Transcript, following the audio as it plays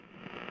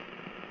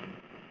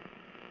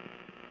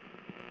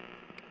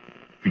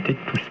Peut-être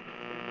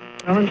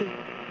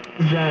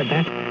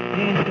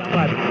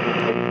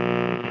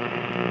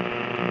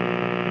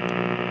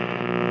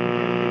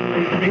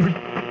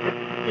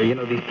you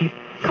know, these people.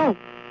 Oh.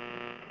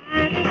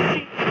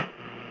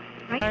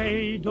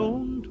 I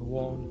don't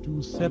want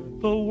to set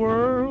the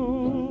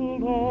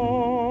world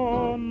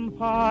on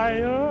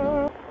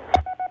fire.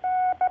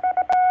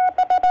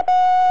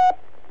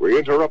 We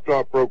interrupt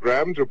our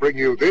program to bring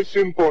you this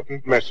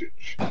important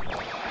message.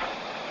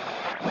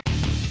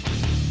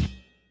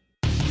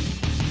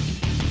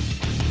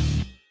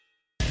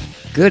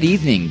 Good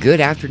evening, good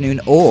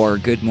afternoon, or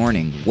good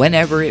morning,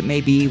 whenever it may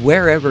be,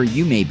 wherever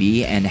you may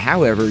be, and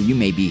however you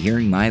may be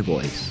hearing my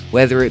voice.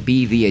 Whether it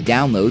be via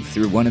download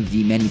through one of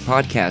the many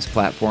podcast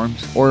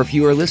platforms, or if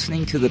you are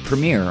listening to the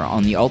premiere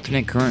on the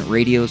Alternate Current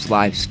Radio's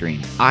live stream,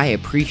 I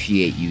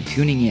appreciate you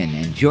tuning in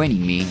and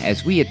joining me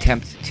as we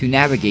attempt to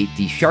navigate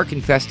the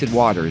shark-infested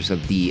waters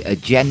of the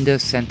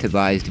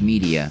agenda-incentivized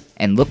media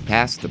and look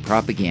past the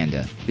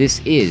propaganda.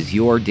 This is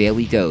your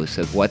daily dose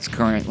of what's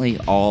currently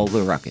all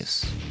the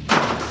ruckus.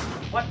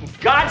 What in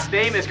God's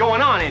name is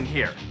going on in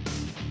here?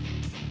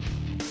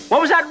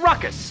 What was that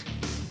ruckus?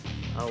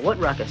 What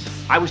ruckus?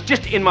 I was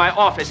just in my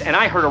office and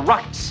I heard a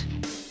ruckus.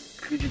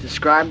 Could you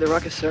describe the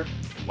ruckus, sir?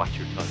 Watch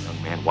your tongue,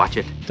 young man. Watch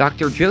it.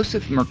 Dr.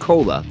 Joseph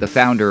Mercola, the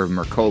founder of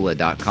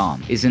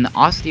Mercola.com, is an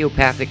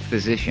osteopathic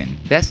physician,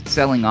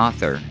 best-selling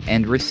author,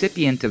 and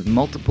recipient of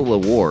multiple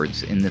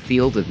awards in the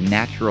field of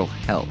natural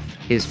health.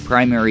 His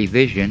primary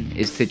vision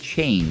is to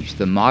change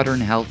the modern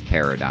health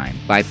paradigm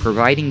by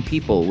providing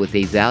people with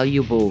a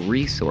valuable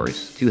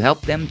resource to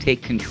help them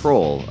take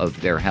control of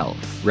their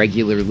health.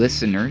 Regular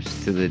listeners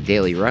to the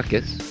Daily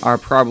Ruckus are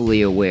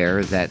probably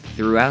aware that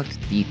throughout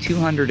the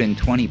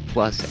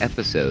 220-plus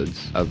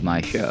episodes of my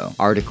show,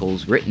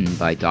 articles written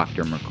by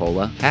Dr.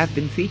 Mercola have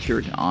been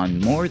featured on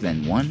more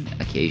than one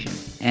occasion.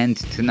 And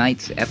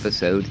tonight's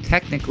episode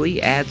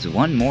technically adds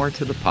one more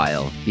to the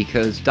pile,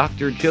 because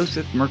Dr.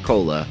 Joseph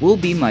Mercola will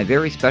be my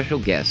very special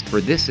guest for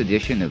this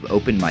edition of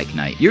Open Mic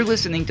Night. You're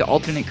listening to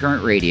Alternate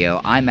Current Radio.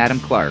 I'm Adam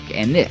Clark,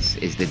 and this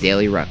is the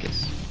Daily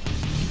Ruckus.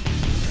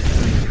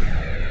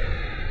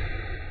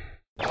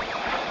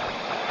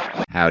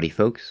 Howdy,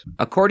 folks.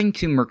 According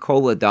to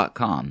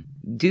Mercola.com,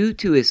 due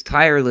to his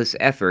tireless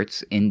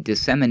efforts in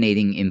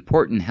disseminating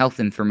important health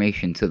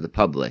information to the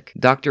public,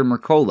 Dr.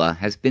 Mercola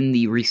has been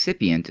the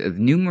recipient of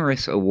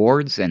numerous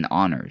awards and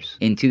honors.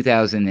 In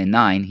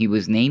 2009, he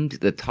was named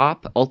the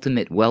top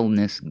Ultimate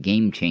Wellness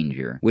Game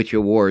Changer, which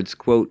awards,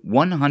 quote,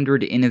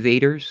 100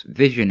 innovators,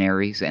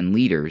 visionaries, and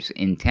leaders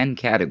in 10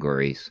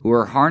 categories who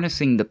are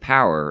harnessing the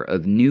power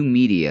of new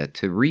media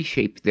to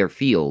reshape their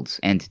fields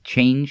and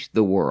change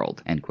the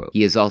world, end quote.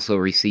 He has also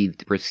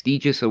received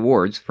prestigious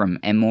awards from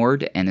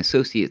Emord and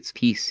Associates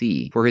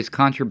PC for his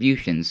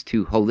contributions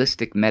to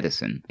holistic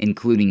medicine,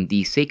 including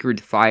the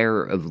Sacred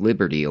Fire of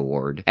Liberty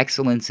Award,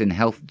 Excellence in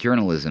Health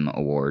Journalism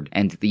Award,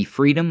 and the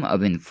Freedom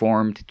of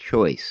Informed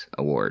Choice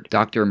Award.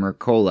 Dr.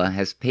 Mercola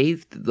has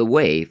paved the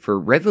way for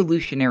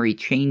revolutionary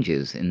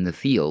changes in the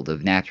field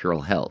of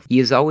natural health. He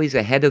is always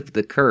ahead of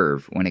the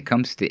curve when it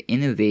comes to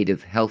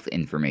innovative health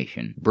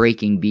information,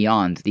 breaking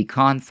beyond the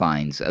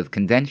confines of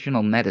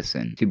conventional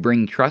medicine to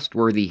bring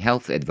trustworthy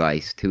health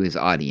advice to his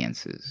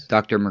audiences.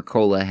 Dr.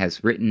 Mercola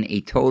has written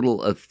a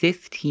total of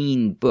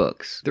 15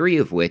 books, 3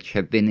 of which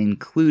have been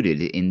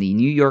included in the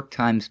New York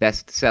Times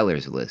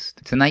bestsellers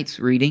list. Tonight's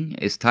reading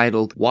is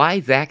titled, Why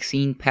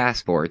Vaccine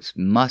Passports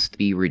Must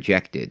Be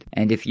Rejected.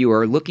 And if you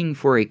are looking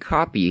for a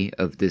copy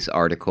of this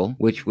article,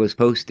 which was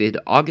posted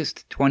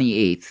August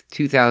 28th,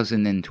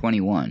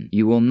 2021,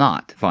 you will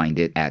not find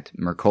it at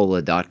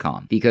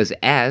Mercola.com. Because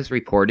as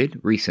reported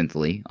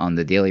recently on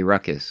the Daily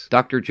Ruckus,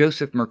 Dr.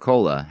 Joseph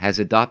Mercola has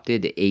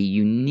adopted a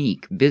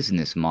unique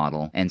business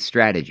model and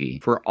strategy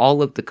for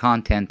all of the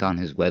content on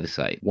his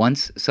website.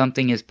 Once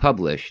something is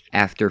published,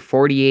 after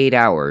 48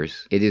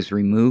 hours, it is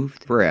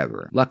removed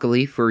forever.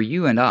 Luckily for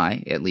you and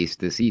I, at least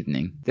this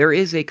evening, there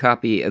is a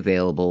copy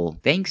available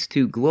thanks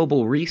to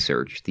Global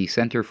Research, the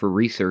Center for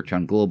Research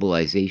on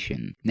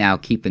Globalization. Now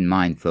keep in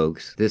mind,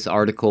 folks, this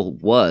article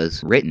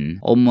was written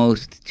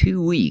almost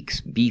 2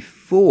 weeks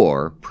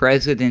before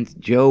President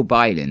Joe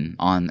Biden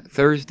on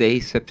Thursday,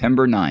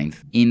 September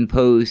 9th,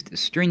 imposed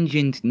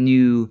stringent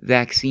new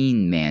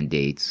vaccine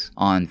mandates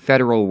on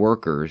federal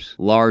workers,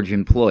 large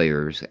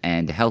employers,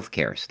 and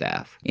healthcare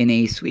staff in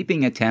a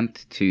sweeping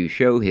attempt to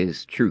show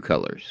his true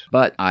colors.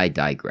 But I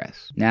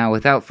digress. Now,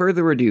 without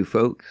further ado,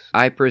 folks,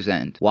 I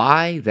present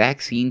Why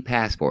Vaccine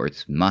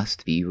Passports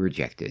Must Be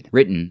Rejected,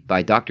 written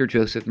by Dr.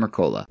 Joseph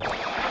Mercola.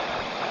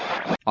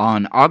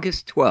 On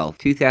August 12,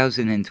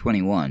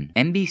 2021,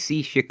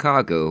 NBC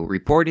Chicago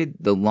reported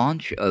the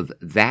launch of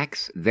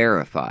Vax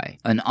Verify,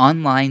 an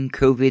online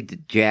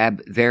COVID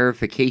jab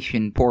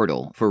verification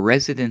portal for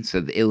residents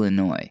of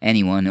Illinois.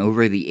 Anyone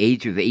over the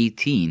age of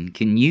 18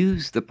 can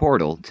use the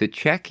portal to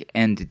check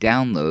and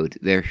download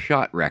their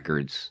shot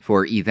records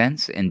for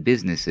events and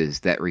businesses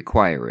that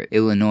require it.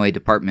 Illinois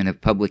Department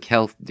of Public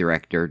Health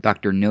Director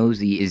Dr.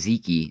 Nosy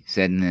Ezeki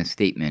said in a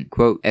statement,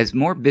 quote, "As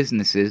more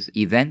businesses,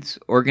 events,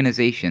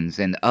 organizations,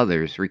 and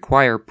others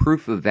require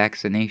proof of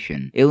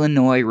vaccination,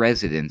 Illinois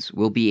residents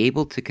will be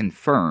able to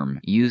confirm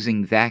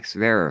using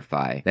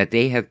VaxVerify that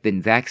they have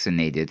been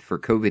vaccinated for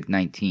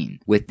COVID-19.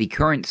 With the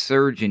current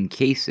surge in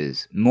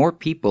cases, more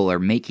people are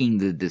making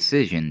the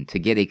decision to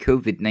get a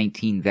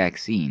COVID-19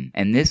 vaccine,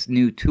 and this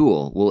new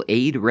tool will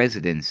aid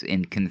residents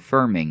in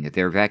confirming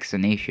their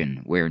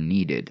vaccination where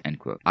needed." End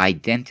quote.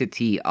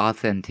 Identity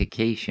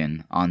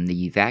authentication on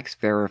the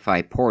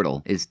VaxVerify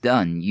portal is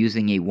done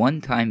using a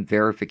one-time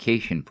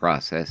verification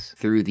process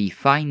through the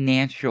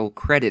financial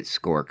credit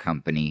score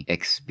company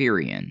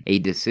Experian, a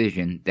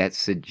decision that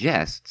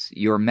suggests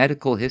your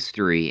medical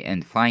history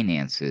and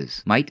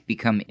finances might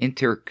become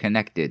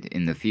interconnected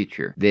in the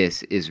future.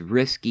 This is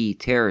risky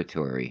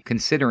territory,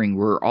 considering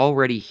we're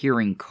already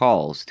hearing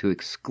calls to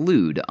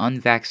exclude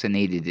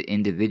unvaccinated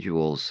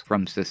individuals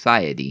from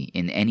society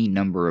in any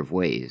number of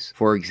ways.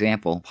 For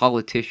example,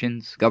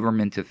 politicians,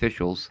 government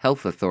officials,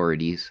 health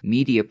authorities,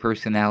 media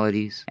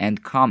personalities,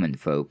 and common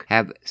folk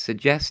have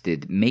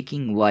suggested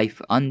making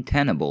life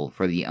untenable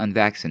for the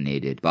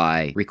unvaccinated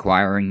by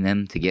requiring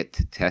them to get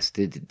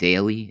tested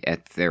daily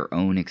at their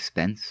own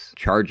expense,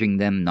 charging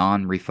them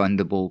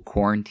non-refundable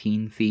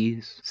quarantine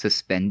fees,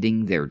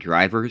 suspending their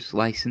driver's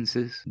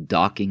licenses,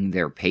 docking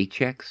their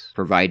paychecks,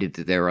 provided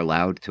they're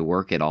allowed to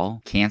work at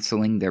all,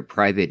 canceling their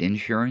private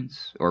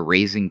insurance, or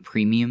raising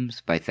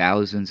premiums by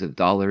thousands of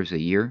dollars a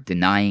year,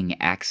 denying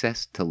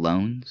access to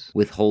loans,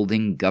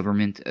 withholding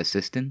government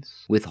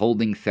assistance,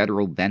 withholding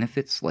federal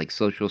benefits like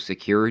Social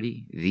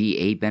Security,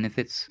 VA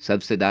benefits,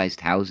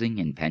 subsidized housing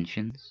and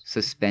pensions,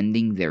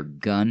 suspending their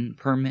gun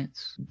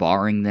permits,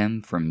 barring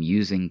them from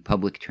using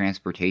public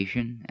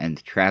transportation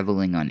and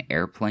traveling on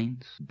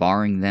airplanes,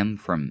 barring them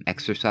from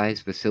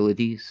exercise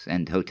facilities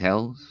and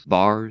hotels,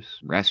 bars,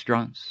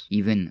 restaurants,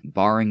 even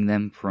barring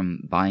them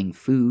from buying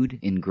food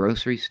in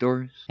grocery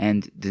stores,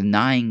 and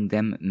denying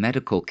them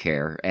medical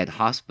care at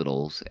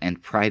hospitals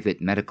and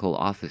private medical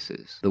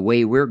offices. The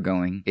way we're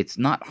going, it's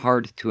not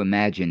hard to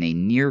imagine a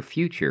near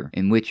future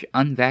in which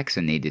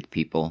unvaccinated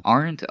people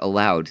aren't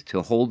allowed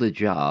to hold a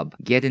job,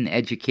 get an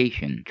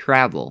education,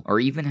 travel, or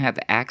even have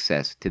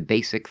access to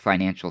basic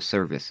financial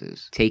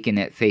services. Taken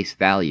at face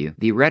value,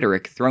 the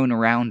rhetoric thrown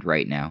around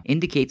right now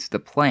indicates the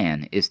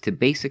plan is to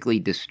basically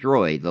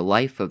destroy the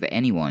life of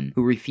anyone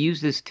who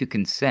refuses to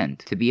consent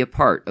to be a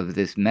part of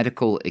this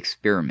medical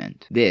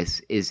experiment.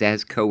 This is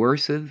as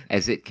coercive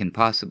as it can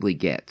possibly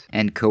get,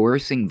 and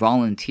coercing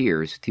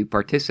volunteers to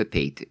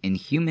participate in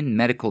human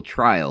medical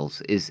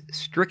trials is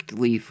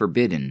strictly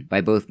forbidden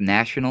by both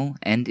national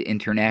and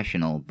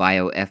international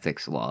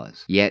bioethics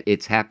laws. Yet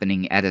it's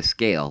happening at a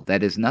scale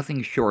that is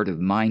nothing short of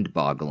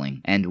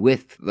mind-boggling, and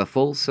with the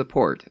full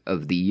support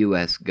of the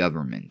U.S.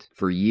 government.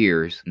 For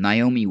years,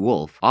 Naomi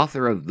Wolf,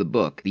 author of the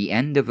book The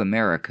End of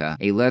America,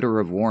 A Letter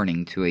of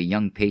Warning to a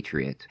Young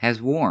Patriot,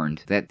 has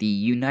warned that the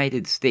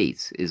United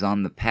States is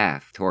on the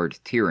path toward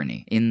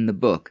tyranny. In the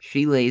book,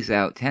 she lays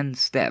out 10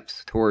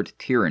 steps toward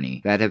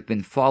tyranny that have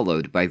been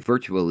followed by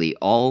virtually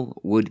all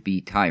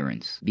would-be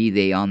tyrants, be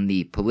they on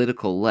the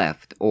political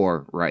left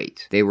or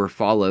right. They were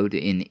followed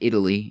in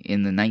Italy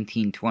in the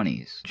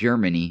 1920s,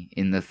 Germany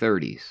in the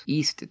 30s,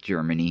 East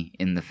Germany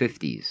in the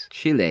 50s,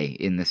 Chile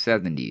in the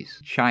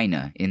 70s,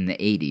 China in the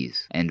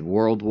 80s, and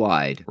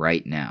worldwide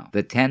right now.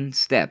 The 10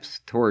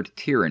 steps toward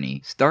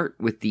tyranny start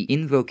with the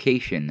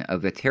invocation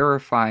of a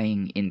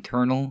terrifying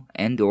internal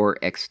and/or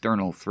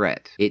external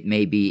threat. It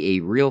may be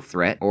a real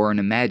threat or an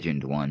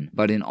imagined one,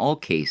 but in all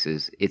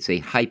cases, it's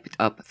a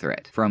hyped-up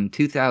threat. From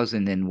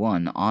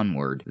 2001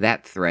 onward,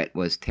 that threat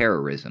was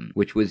terrorism,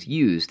 which was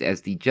used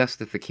as the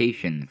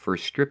justification for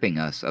stripping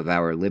us of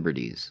our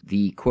liberties.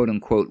 The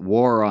quote-unquote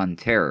war on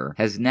terror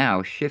has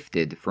now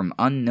shifted from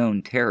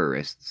unknown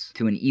terrorists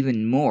to an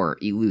even more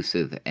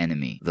elusive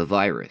enemy, the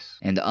virus.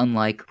 And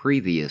unlike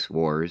previous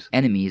wars,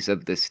 enemies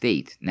of the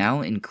state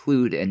now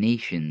include a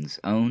nation's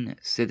own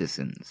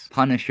citizens.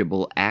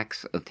 Punishable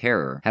acts of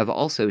terror have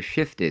also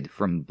shifted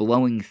from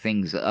blowing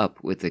things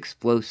up with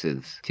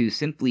explosives to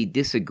simply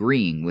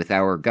disagreeing with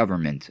our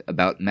government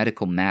about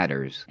medical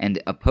matters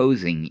and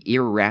opposing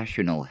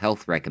irrational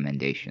health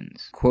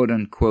recommendations.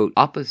 Quote-unquote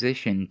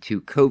opposition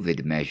to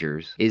COVID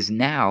measures is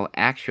now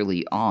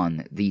actually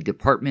on the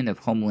Department of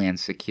Homeland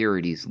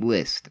Security's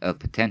list of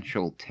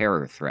potential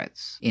terror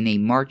threats. In a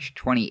March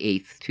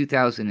 28,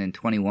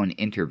 2021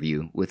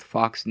 interview with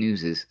Fox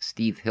News'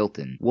 Steve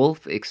Hilton,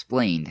 Wolf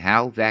explained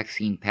how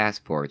vaccine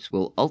passports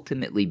will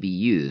ultimately be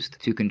used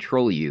to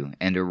control you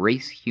and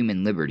erase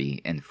human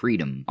liberty and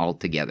freedom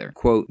altogether.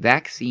 Quote,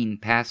 "Vaccine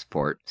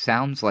passport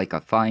sounds like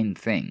a fine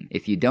thing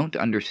if you don't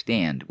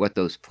understand what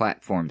those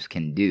platforms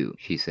can do,"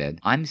 she said.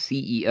 "I'm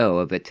CEO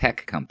of a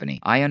tech company.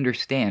 I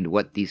understand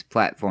what these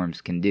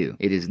platforms can do.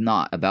 It is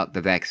not about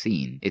the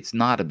vaccine. It's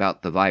not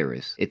about the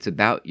virus. It's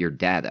about your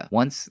data.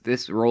 Once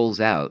this rolls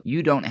out,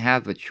 you don't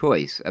have a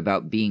choice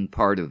about being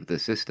part of the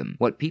system.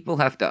 What people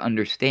have to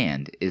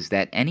understand is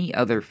that any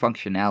other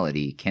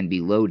functionality can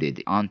be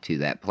loaded onto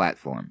that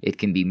platform. It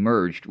can be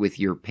merged with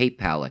your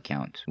PayPal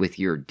account, with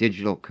your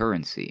digital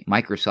currency.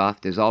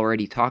 Microsoft is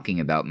already talking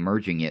about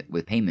merging it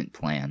with payment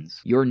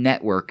plans. Your net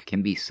network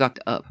can be sucked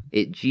up.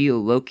 It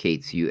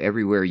geolocates you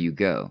everywhere you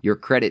go. Your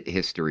credit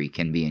history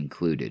can be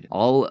included.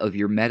 All of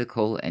your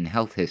medical and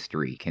health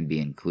history can be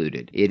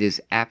included. It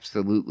is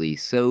absolutely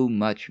so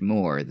much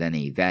more than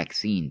a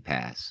vaccine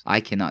pass.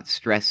 I cannot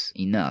stress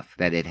enough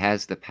that it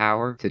has the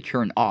power to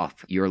turn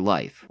off your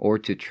life or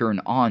to turn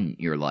on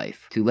your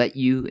life, to let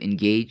you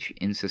engage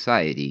in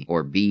society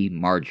or be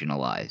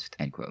marginalized."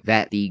 End quote.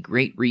 That the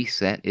Great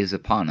Reset is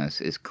upon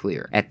us is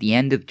clear. At the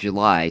end of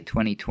July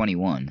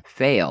 2021,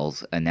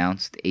 Fails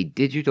announced a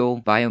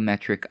digital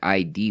biometric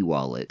ID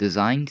wallet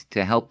designed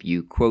to help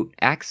you, quote,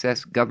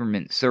 "access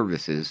government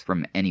services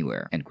from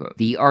anywhere," end quote.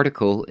 The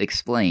article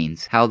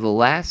explains how the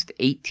last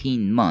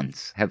 18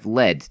 months have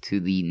led to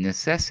the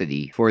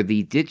necessity for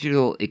the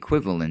digital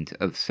equivalent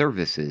of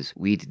services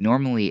we'd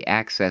normally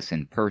access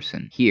in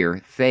person.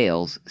 Here,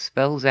 Fails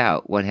spells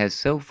out what has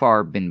so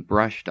far been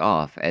brushed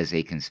off as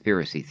a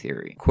conspiracy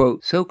theory.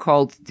 Quote,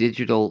 "So-called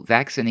digital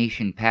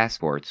vaccination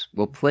passports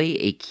will play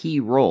a key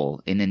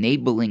role in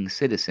enabling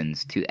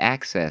citizens to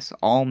access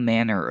all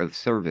manner of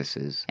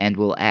services and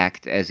will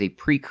act as a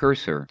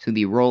precursor to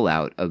the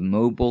rollout of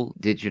mobile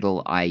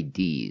digital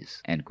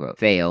IDs," end quote.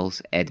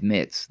 Fails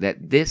admits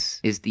that this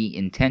is the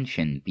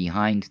intention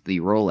behind the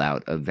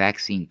rollout of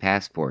vaccine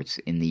passports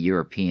in the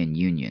European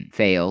Union.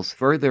 Fails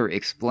further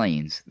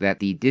explains that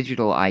the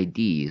digital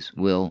IDs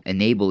will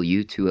enable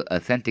you to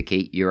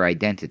authenticate your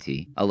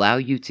identity, allow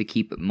you to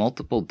keep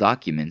multiple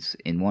documents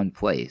in one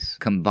place,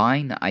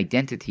 combine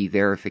identity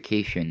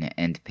verification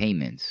and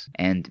payments,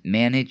 and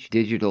manage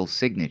digital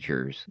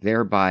signatures,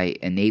 thereby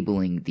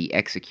enabling the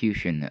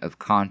execution of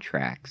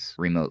contracts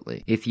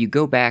remotely. If you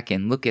go back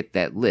and look at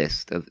that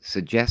list of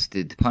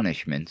suggested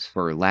punishments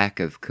for lack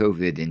of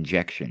COVID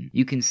injection,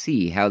 you can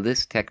see how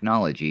this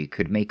technology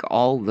could make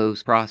all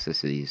those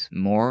processes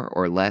more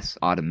or less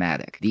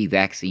automatic. The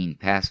vaccine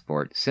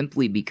passport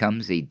simply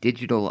becomes a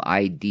digital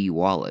ID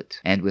wallet,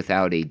 and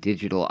without a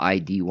digital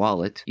ID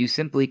wallet, you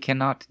simply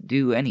cannot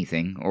do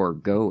anything or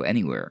go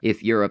anywhere.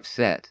 If you're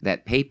upset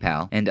that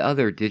PayPal and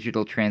other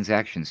digital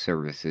transaction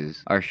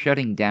services are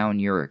shutting down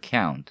your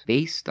account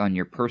based on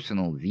your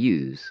personal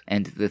views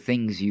and the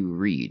things you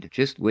read,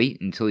 just wait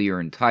until your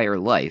entire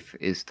life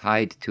is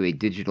tied to a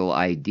digital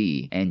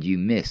ID and you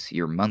miss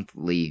your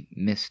monthly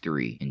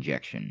mystery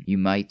injection. You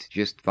might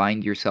just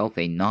find yourself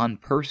a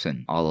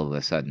non-person all of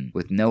a sudden,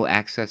 with no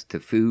access to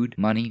food,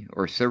 money,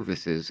 or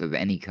services of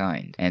any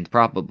kind, and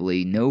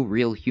probably no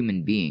real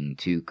human being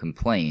to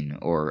complain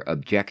or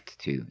object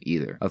to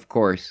either. Of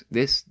course,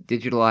 this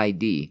digital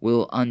ID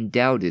will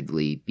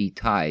undoubtedly be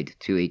tied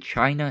to a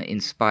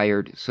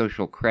China-inspired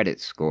social credit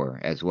score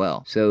as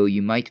well, so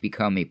you might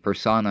become a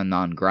persona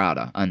non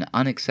grata, an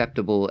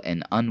unacceptable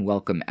and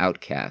unwelcome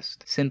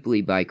outcast,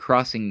 simply by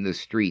crossing the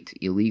street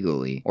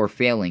illegally or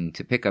failing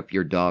to pick up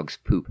your dog's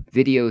poop.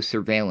 Video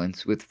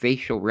surveillance with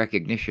facial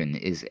recognition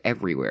is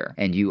everywhere,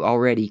 and you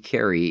already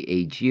carry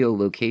a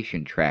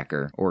geolocation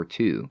tracker or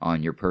two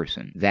on your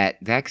person. That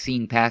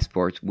vaccine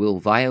passports will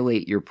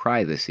violate your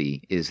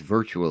privacy is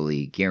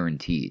virtually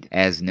guaranteed,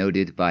 as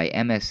noted by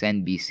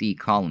MSNBC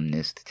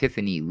columnist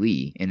Tiffany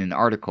Lee in an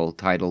article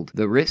titled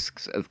 "The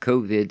Risks of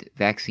COVID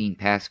Vaccine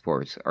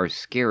Passports Are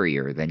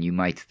Scarier Than You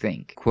Might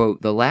Think."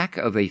 Quote, "The lack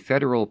of a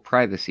federal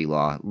privacy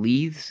law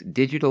leaves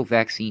digital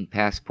vaccine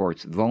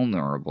passports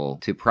vulnerable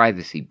to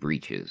privacy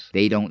breaches.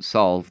 They don't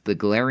solve the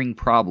glaring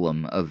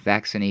problem of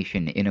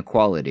vaccination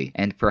inequality,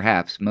 and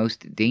perhaps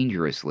most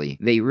dangerously,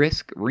 they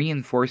risk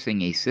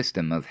reinforcing a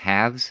system of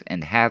haves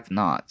and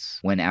have-nots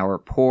when our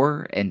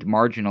poor and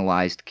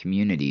marginalized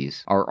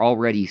communities are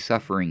already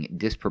suffering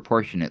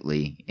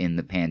disproportionately in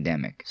the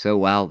pandemic. So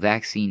while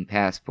vaccine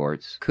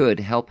passports could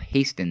help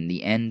hasten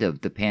the end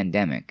of the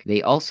pandemic,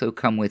 they also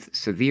come with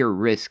severe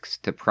risks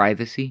to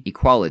privacy,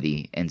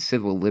 equality, and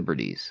civil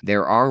liberties.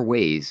 There are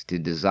ways to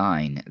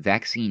design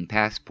vaccine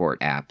passport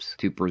apps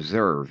to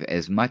preserve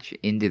as much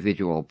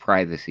individual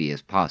privacy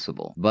as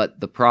possible, but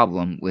the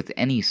problem with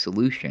any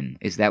solution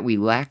is that we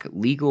lack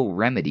legal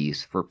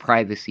remedies for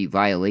privacy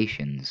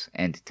violations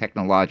and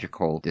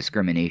technological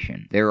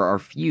discrimination. There are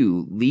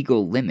few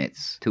legal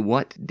limits to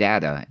what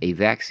data a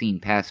vaccine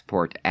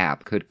passport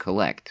app could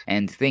collect,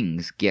 and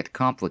things get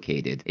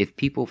complicated if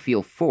people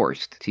feel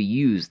forced to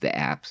use the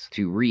apps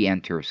to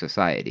re-enter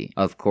society.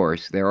 Of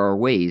course, there are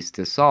ways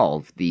to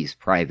solve these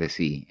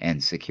privacy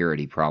and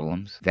security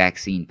problems.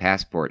 Vaccine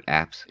passport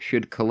apps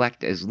should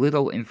collect as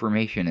little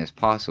information as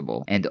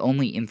possible, and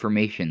only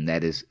information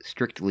that is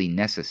strictly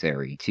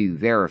necessary to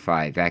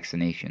verify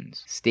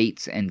vaccinations.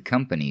 States and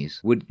companies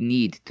would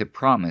need to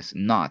promise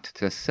not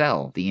to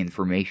sell the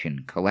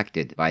information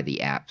collected by the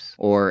apps,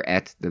 or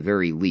at the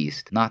very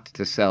least, not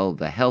to sell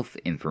the health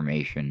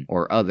information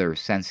or other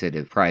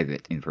sensitive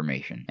private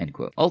information." End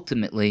quote.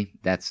 Ultimately,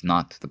 that's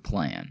not the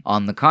plan.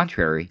 On the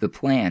contrary, the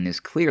plan is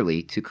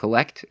clearly to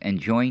collect and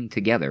join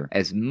together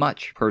as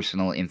much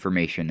personal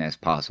information as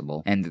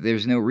possible, and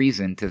there's no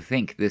reason to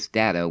think this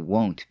data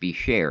won't be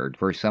shared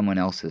for someone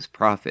else's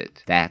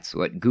profit. That's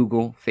what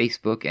Google,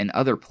 Facebook, and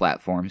other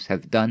platforms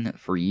have done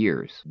for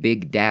years.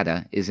 Big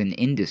data is an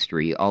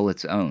industry all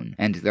its own,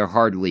 and they're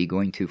hardly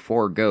going to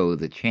forego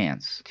the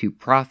chance to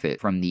profit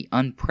from the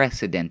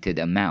unprecedented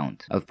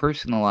amount of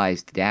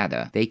personalized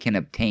data they can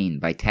obtain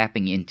by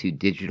tapping into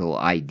digital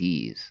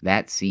IDs.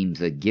 That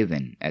seems a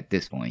given at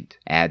this point.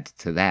 Add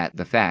to that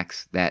the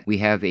facts that we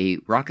have a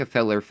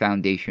Rockefeller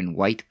Foundation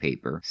white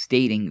paper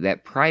stating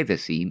that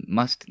privacy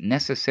must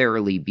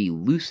necessarily be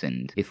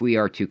loosened if we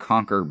are to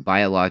conquer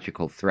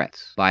biological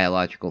threats.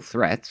 Biological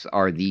threats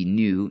are the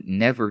new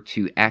never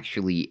to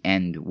actually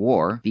end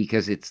war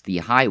because it's the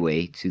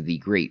highway to the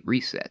Great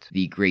Reset.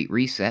 The Great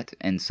Reset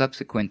and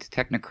subsequent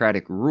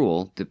technocratic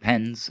rule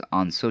depends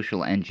on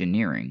social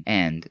engineering,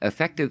 and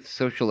effective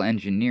social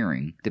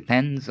engineering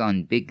depends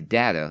on big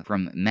data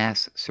from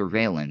mass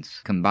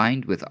surveillance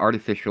combined with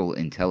artificial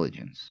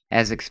intelligence.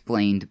 As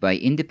explained by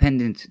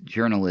independent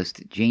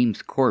journalist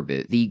James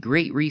Corbett, the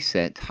Great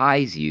Reset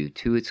ties you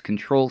to its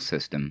control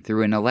system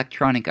through an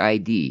electronic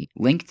ID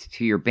linked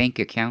to your bank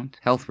account,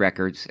 health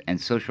records, and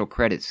social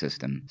credit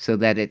system, so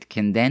that it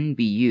can then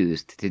be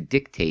used to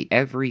dictate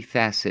every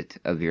facet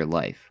of your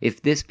life.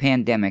 If this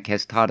pandemic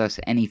has taught us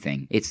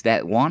anything, it's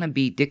that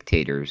wannabe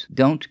dictators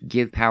don't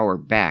give power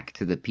back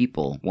to the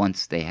people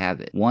once they have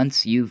it.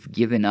 Once you've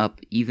given up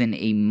even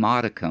a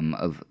modicum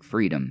of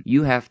freedom,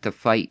 you have to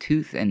fight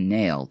tooth and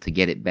nail to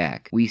get it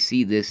back. We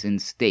see this in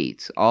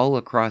states all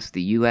across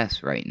the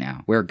US right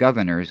now, where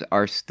governors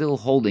are still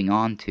holding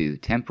on to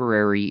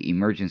temporary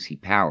emergency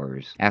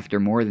powers after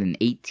more than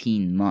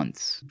 18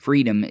 months.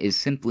 Freedom is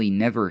simply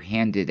never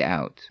handed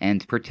out,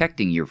 and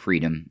protecting your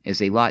freedom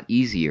is a lot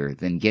easier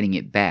than getting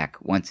it back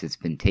once it's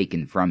been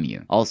taken from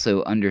you.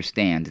 Also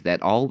understand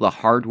that all the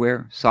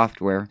hardware,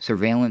 software,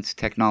 surveillance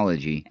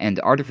technology, and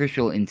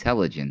artificial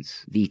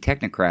intelligence the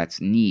technocrats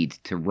need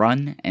to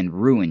run and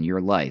ruin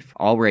your life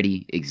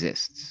already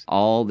exists.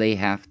 All they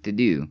have to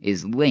do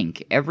is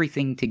link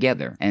everything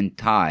together and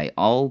tie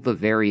all the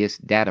various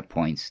data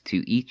points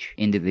to each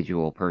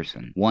individual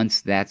person.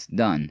 Once that's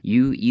done,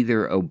 you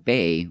either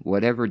obey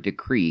whatever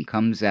decree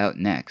comes out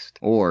next,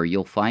 or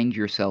you'll find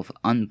yourself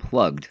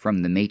unplugged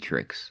from the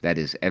matrix that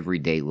is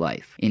everyday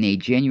life. In a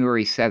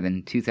January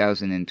 7,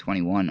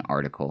 2021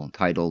 article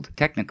titled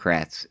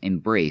 "Technocrats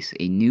Embrace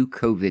a New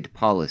COVID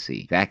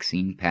Policy,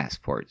 Vaccine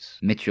Passports,"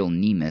 Mitchell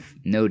Nemeth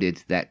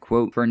noted that,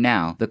 quote, "For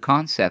now, the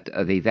concept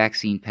of a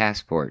vaccine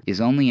passport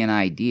is only an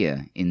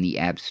idea in the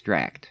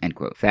abstract," end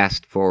quote.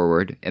 Fast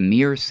forward a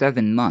mere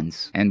 7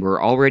 months, and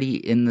we're already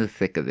in the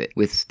thick of it,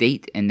 with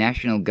state and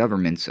national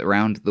governments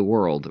around the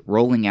world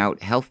rolling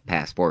out health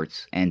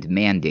passports and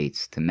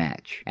mandates to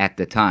match. At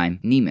the time,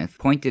 Nemeth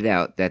pointed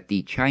out that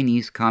the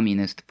Chinese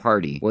Communist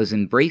Party was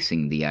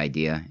embracing the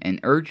idea and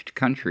urged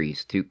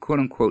countries to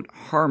quote-unquote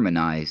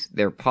harmonize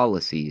their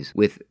policies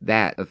with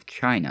that of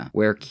China,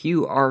 where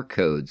QR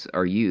codes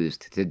are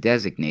used to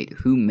designate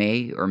who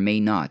may or may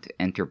not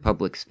enter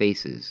public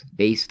spaces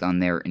based on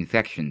their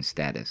infection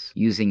status,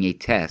 using a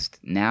test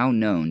now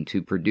known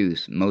to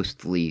produce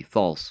mostly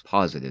false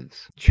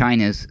positives.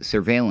 China's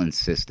surveillance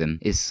system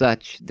is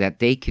such that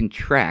they can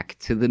track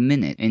to the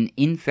minute an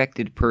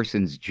infected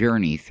person's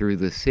journey through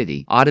the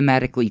city,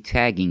 automatically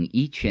tagging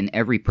each and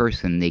every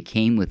person they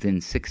came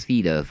within 6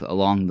 feet of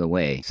along the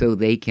way, so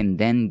they can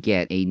then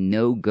get a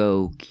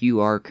no-go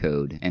QR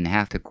code and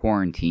have to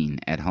quarantine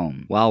at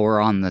home. While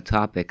we're on the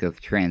topic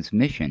of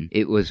transmission,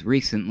 it was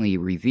recently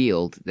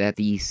revealed that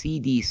the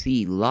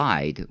CDC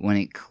lied when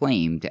it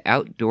claimed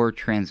outdoor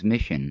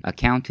transmission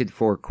accounted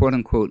for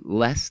quote-unquote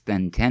less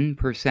than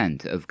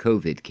 10% of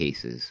COVID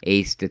cases,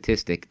 a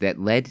statistic that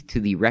led to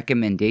the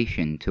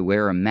recommendation to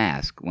wear a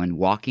mask when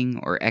walking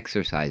or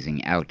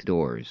exercising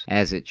outdoors.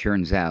 As it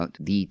turns out,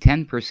 the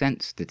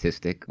 10%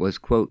 statistic was,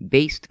 quote,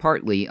 based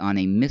partly on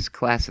a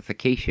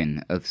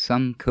misclassification of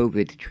some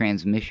COVID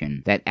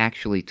transmission that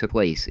actually took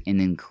place in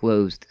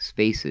enclosed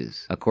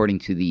spaces, according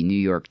to the New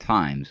York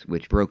Times,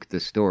 which broke the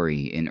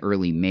story in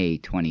early May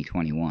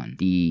 2021.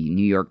 The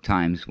New York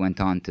Times went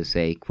on to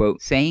say,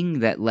 quote, saying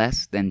that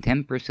less than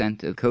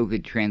 10% of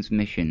COVID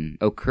transmission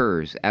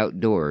occurs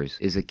outdoors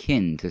is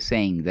akin to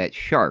saying that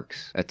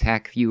sharks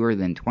attack fewer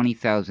than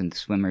 20,000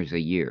 swimmers a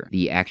year.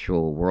 The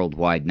actual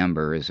worldwide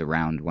number is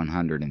around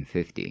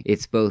 150.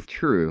 It's both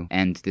true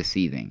and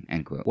deceiving,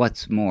 end quote.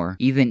 What's more,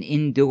 even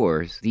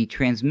indoors, the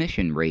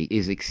transmission rate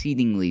is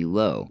exceedingly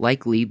low,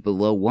 likely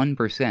below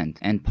 1%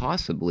 and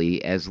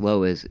possibly as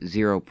low as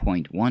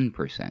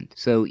 0.1%.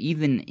 So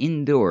even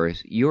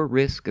indoors, your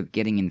risk of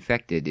getting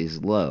infected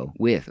is low,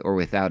 with or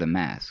without a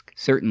mask.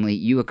 Certainly,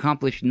 you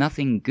accomplish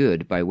nothing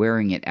good by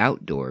wearing it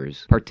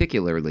outdoors,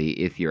 particularly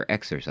if you're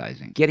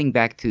exercising. Getting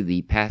back to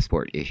the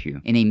passport issue,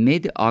 in a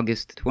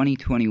mid-August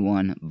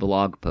 2021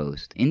 blog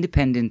post,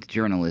 independent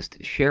journalist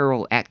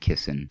Cheryl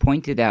Atkinson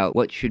pointed out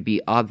what should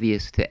be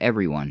obvious to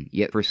everyone,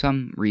 yet for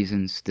some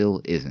reason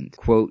still isn't.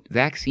 Quote,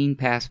 vaccine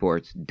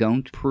passports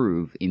don't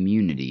prove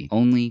immunity,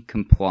 only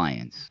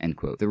compliance, end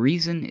quote. The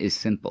reason is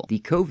simple. The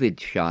COVID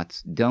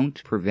shots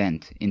don't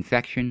prevent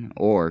infection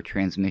or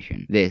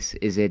transmission. This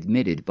is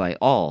admitted by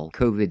all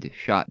COVID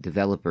shot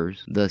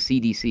developers, the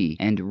CDC,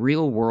 and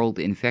real-world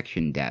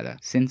infection data.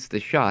 Since the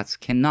shots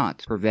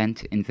cannot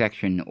prevent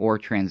infection or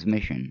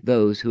transmission,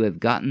 those who have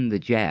gotten the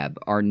jab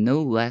are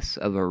no less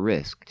of a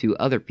risk to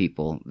other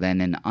people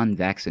than an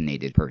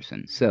unvaccinated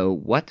person. So,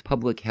 what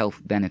public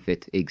health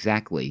benefit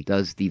exactly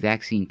does the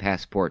vaccine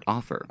passport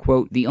offer?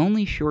 Quote, "The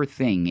only sure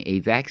thing a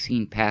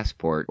vaccine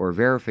passport or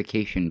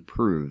verification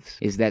proves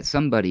is that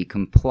somebody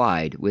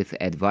complied with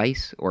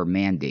advice or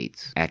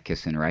mandates,"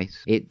 Atkinson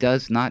writes. "It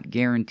does not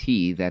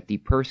guarantee that the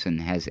person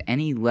has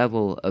any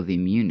level of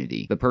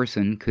immunity. The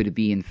person could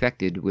be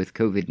infected with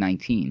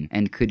COVID-19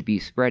 and could be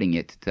spreading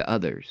it to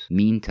others."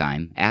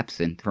 Meantime,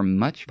 absent from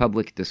much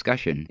public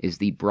discussion is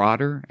the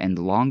broader and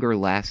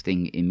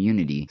longer-lasting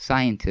immunity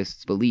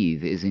scientists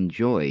believe is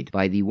enjoyed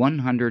by the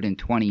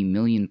 120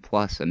 million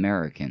plus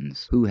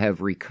Americans who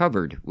have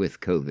recovered with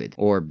COVID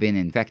or been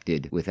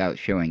infected without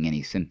showing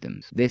any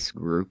symptoms. This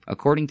group,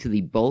 according to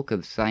the bulk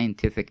of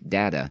scientific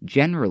data,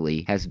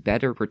 generally has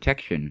better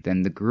protection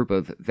than the group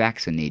of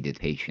vaccinated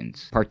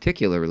patients,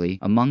 particularly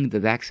among the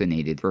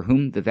vaccinated for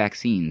whom the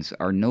vaccines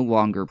are no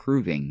longer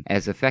proving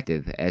as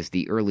effective as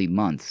the early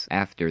months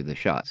after the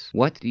shots.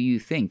 What do you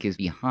think is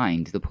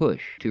behind the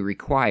push to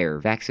require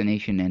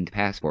vaccination and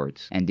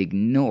passports and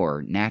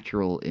ignore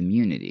natural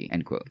immunity?"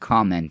 End quote.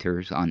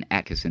 Commenters on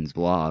Atkinson's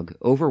blog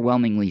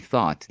overwhelmingly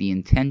thought the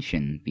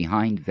intention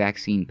behind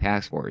vaccine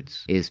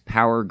passports is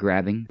power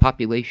grabbing,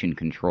 population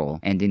control,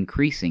 and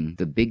increasing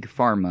the big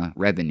pharma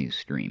revenue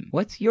stream.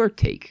 What's your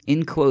take?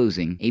 In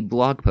closing, a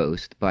blog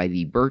post by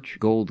the Birch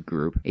Gold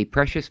Group, a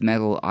precious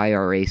metal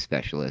IRA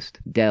specialist,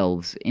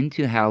 delves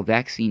into how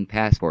vaccine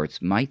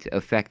passports might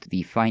affect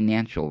the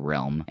financial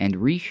realm and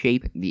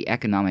reshape the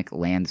economic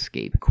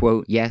landscape.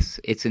 Quote, "Yes,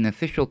 it's an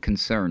official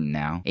concern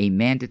now, a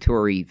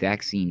mandatory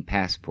vaccine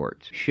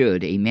passport.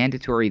 Should a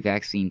mandatory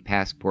vaccine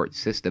passport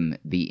system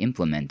be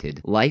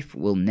implemented, life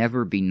will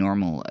never be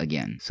normal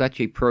again. Such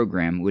a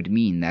program would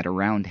mean that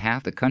around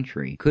half the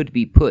country could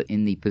be put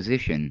in the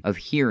position of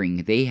hearing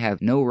they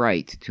have no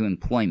right to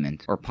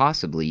employment or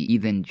possibly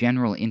even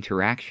general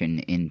interaction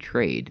in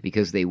trade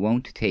because they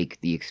won't take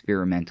the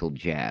experimental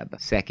jab.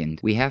 Second,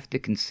 we have to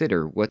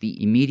consider what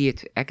the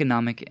immediate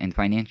economic and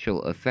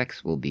financial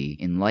effects will be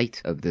in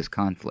light of this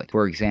conflict.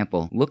 For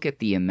example, look at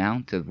the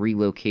amount of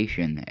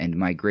relocation and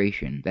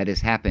migration that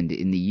has happened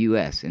in the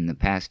U.S. in the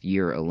past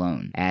year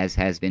alone. As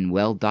has been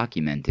well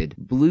documented,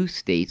 blue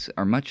states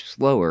are much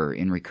slower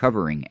in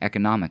recovering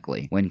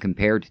economically when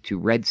compared to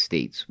red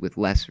states with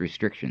less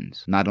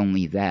restrictions. Not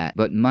only that,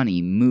 but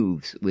money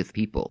moves with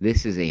people.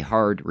 This is a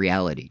hard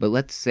reality. But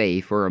let's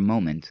say for a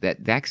moment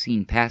that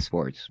vaccine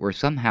passports were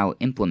somehow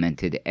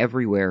implemented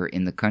everywhere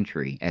in the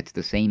country at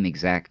the same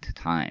exact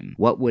time.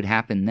 What would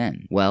happen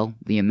then? Well,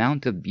 the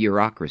amount of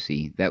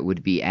bureaucracy that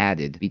would be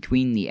added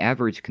between the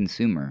average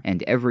consumer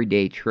and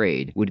everyday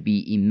trade would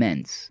be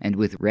immense, and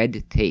with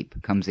red tape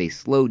comes a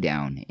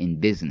slowdown in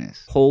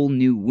business. Whole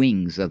new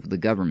wings of the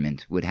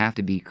government would have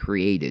to be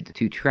created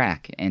to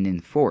track and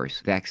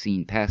enforce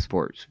vaccine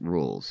passports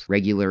rules.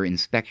 Regular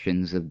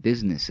inspections of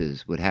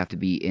businesses would have to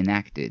be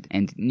enacted,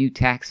 and new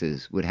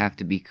taxes would have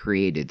to be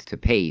created to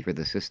pay for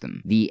the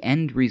system. The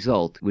end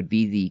result would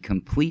be the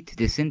complete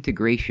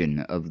disintegration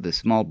of the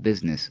small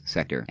business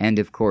sector, and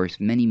of course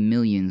many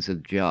millions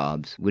of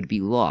jobs would be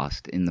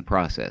lost in the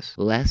process.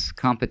 Less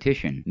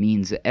competition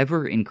means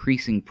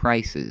ever-increasing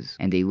prices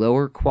and a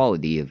lower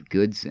quality of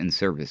goods and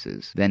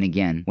services. Then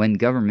again, when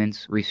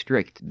governments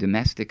restrict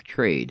domestic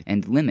trade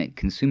and limit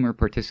consumer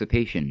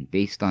participation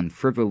based on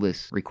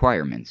frivolous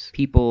requirements,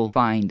 people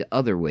find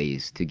other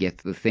ways to get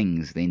the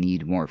things they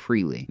need more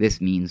freely.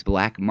 This means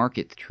black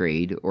market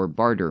trade or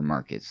barter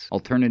markets,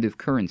 alternative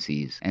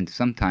currencies, and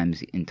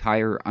sometimes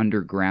entire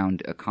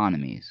underground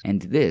economies.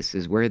 And this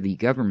is where the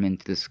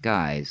government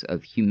disguise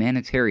of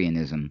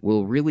humanitarianism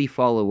will really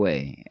fall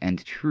away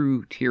and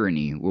true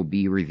tyranny will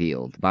be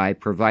revealed. By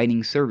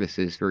providing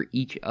services for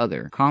each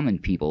other, common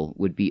people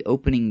would be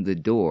opening the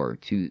door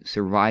to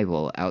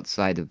survival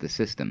outside of the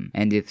system.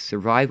 And if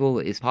survival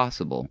is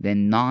possible,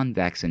 then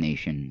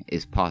non-vaccination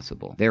is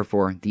possible.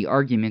 Therefore, the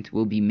argument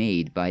will be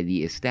made by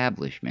the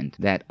establishment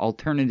that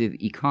alternative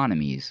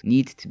economies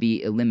need to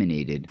be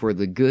eliminated for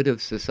the good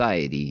of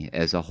society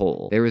as a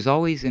whole. There is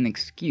always an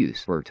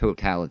excuse for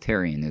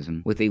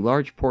totalitarianism, with a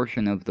large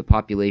portion of the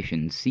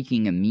population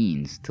seeking a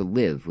means to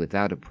live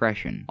without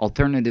oppression.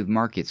 Alternative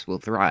markets will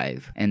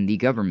thrive, and the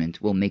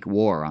government will make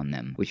war on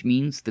them, which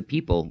means the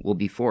people will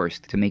be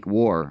forced to make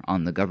war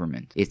on the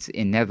government. It's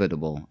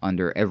inevitable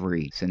under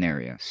every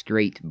scenario.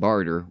 Straight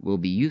barter will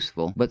be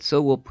useful, but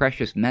so will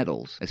precious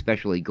metals,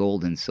 especially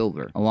gold and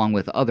silver, along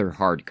with other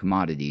hard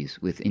commodities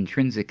with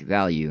intrinsic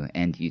value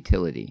and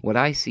utility. What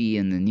I see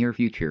in the near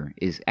future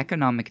is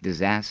economic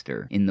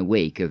disaster in the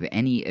wake of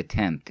any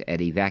attempt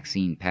at a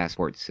vaccine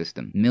passport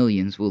system.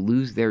 Millions will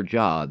lose their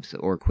jobs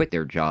or quit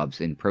their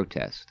jobs in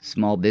protest.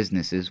 Small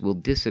businesses will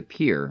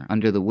disappear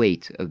under the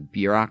weight of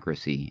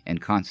bureaucracy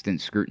and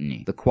constant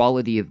scrutiny. The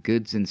quality of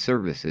goods and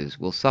services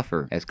will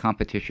suffer as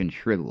competition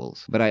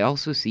shrivels. But I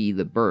also see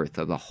the birth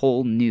of a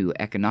whole new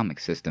economic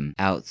system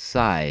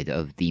outside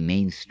of the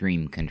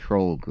mainstream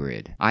control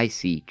grid. I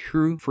see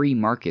true free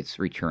markets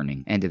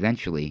returning, and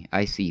eventually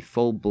I see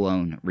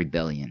full-blown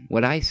rebellion.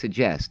 What I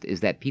suggest is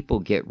that people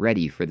get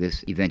ready for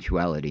this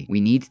eventuality. reality.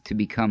 We need to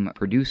become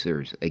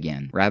producers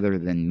again, rather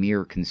than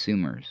mere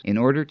consumers. In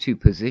order to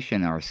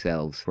position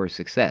ourselves for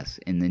success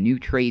in the new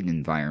trade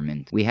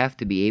environment, we have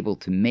to be able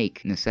to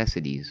make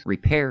necessities,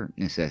 repair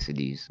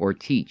necessities, or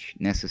teach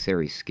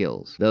necessary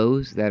skills.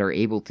 Those that are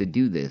able to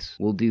do this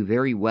will do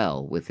very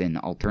well within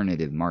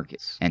alternative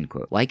markets." End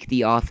quote. Like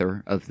the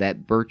author of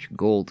that Birch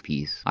Gold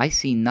piece, I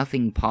see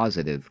nothing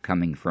positive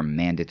coming from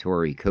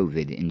mandatory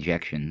COVID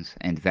injections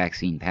and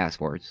vaccine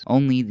passports,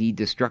 only the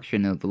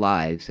destruction of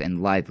lives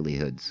and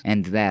livelihoods,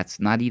 and that's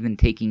not even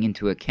taking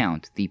into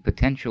account the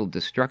potential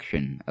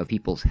destruction of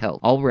people's health.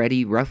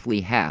 Already,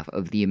 roughly half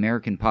of the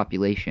American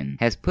population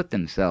has put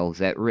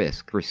themselves at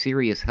risk for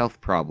serious health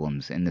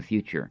problems in the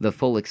future, the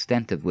full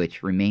extent of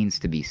which remains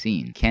to be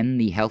seen. Can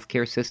the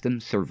healthcare system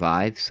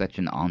survive such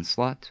an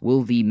onslaught?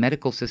 Will the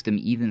medical system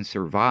even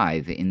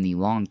survive in the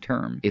long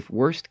term if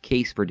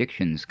worst-case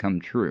predictions come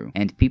true,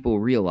 and people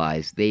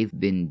realize they've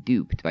been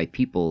duped by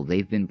people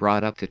they've been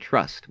brought up to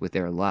trust with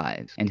their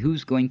lives? And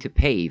who's going to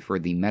pay for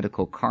the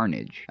medical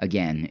carnage,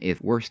 again,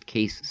 if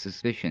worst-case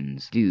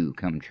suspicions do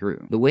come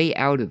true? The way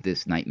out of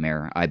this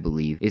nightmare, I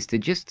believe, is to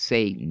just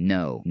say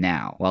no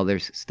now, while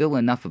there's still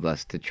enough of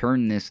us to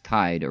turn this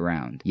tide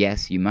around.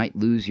 Yes, you might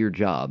lose your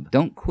job.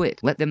 Don't quit.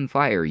 Let them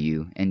fire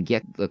you and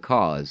get the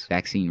cause,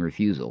 vaccine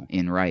refusal,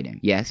 in writing.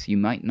 Yes, you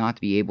might not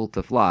be able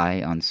to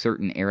fly on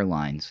certain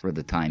airlines for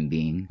the time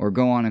being, or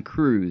go on a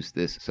cruise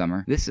this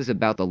summer. This is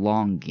about the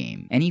long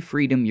game. Any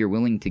freedom you're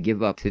willing to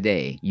give up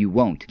today, you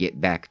won't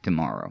get back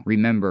tomorrow.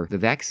 Remember, the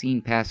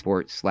vaccine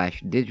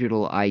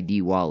passport/digital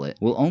ID wallet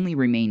will only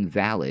remain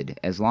valid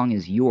as long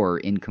as you're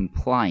in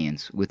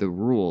compliance with the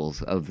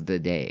rules of the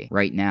day.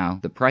 Right now,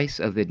 the price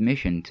of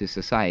admission to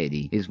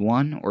society is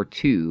 1 or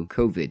 2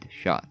 COVID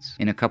shots.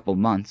 In a couple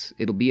months,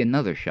 it'll be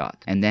another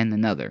shot, and then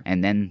another,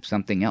 and then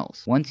something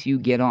else. Once you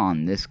get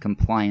on this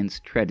compliance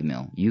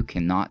treadmill, you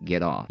cannot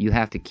get off. You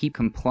have to keep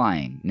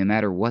complying no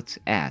matter what's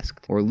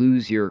asked, or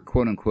lose your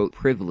quote-unquote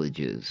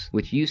privileges,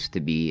 which used to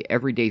be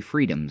everyday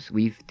freedoms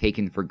we've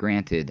taken for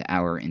granted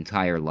our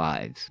entire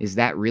lives. Is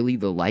that really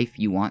the life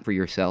you want for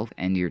yourself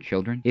and your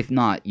children? If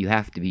not, you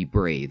have to be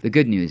brave. The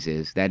good news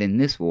is that in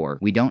this war,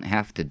 we don't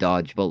have to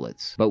dodge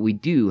bullets, but we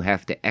do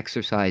have to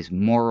exercise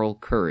moral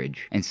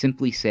courage and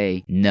simply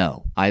say,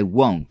 no, I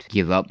won't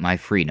give up my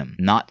freedom.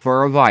 Not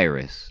for a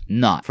virus,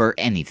 not for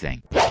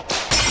anything.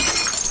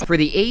 For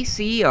the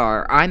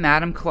ACR, I'm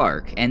Adam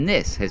Clark, and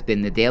this has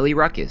been the Daily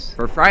Ruckus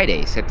for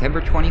Friday,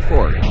 September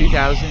 24,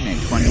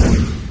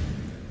 2021.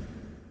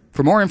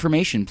 For more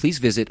information, please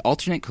visit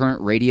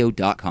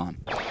alternatecurrentradio.com.